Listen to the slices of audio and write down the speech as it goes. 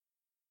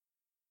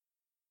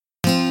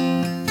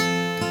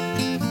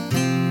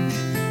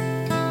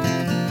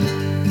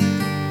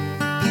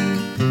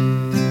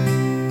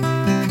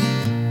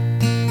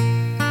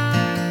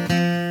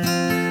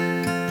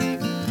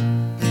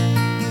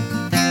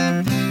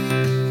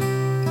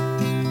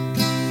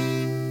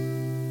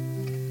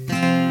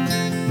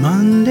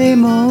Sunday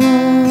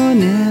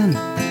morning,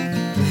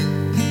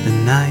 the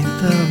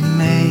 9th of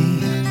May,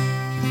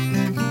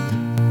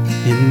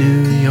 in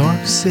New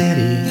York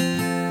City,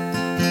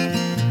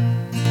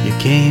 you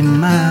came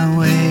my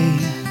way.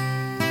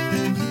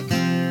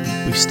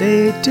 We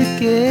stayed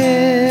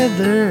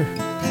together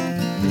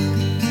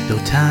till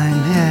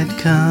time had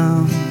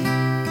come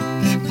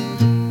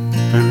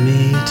for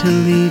me to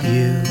leave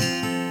you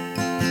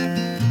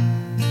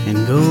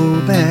and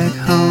go back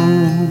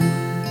home.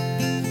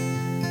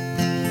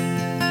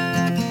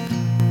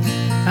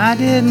 I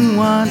didn't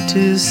want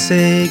to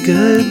say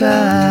goodbye,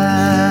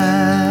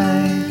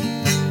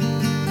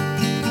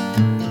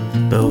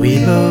 but we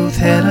both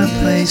had a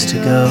place to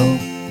go.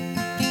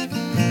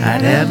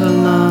 I'd have a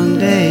long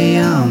day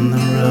on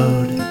the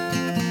road,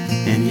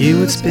 and you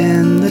would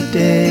spend the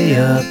day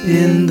up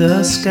in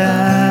the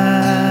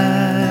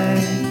sky.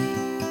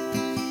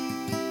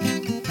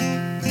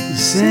 You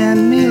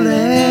send me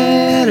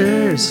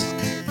letters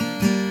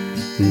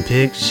and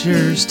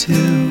pictures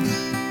too.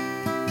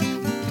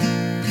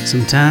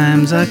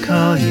 Sometimes I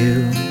call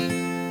you,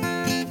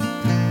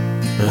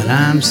 but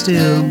I'm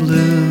still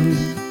blue.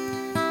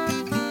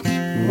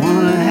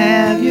 Wanna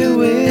have you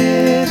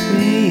with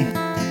me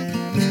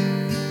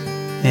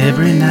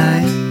every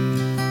night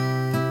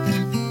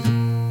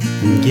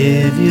and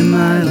give you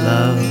my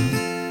love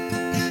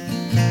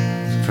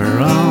for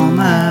all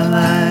my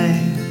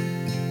life.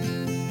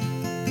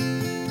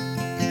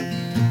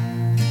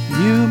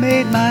 You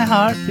made my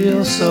heart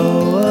feel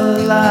so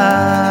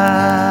alive.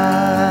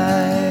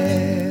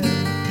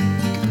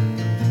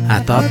 I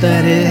thought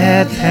that it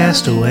had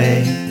passed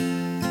away,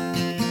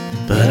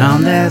 but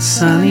on that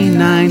sunny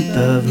 9th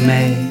of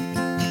May,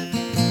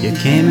 you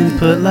came and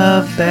put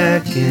love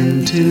back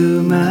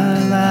into my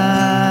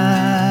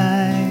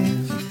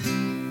life.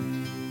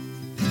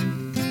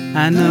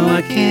 I know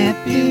I can't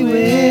be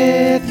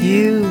with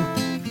you,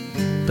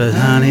 but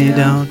honey,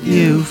 don't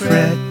you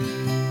fret.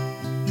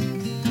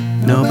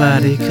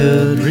 Nobody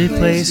could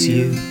replace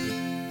you,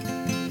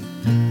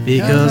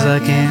 because I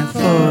can't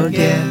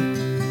forget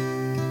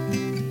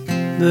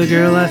the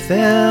girl I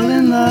fell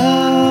in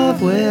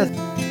love with,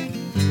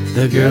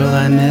 the girl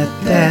I met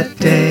that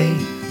day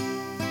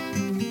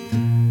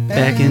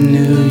back in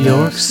New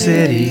York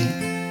City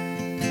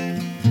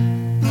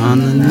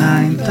on the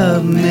 9th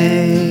of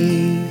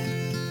May.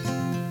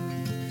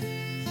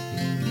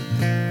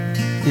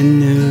 In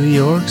New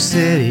York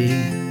City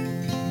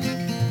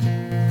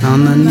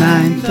on the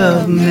 9th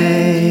of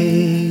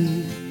May.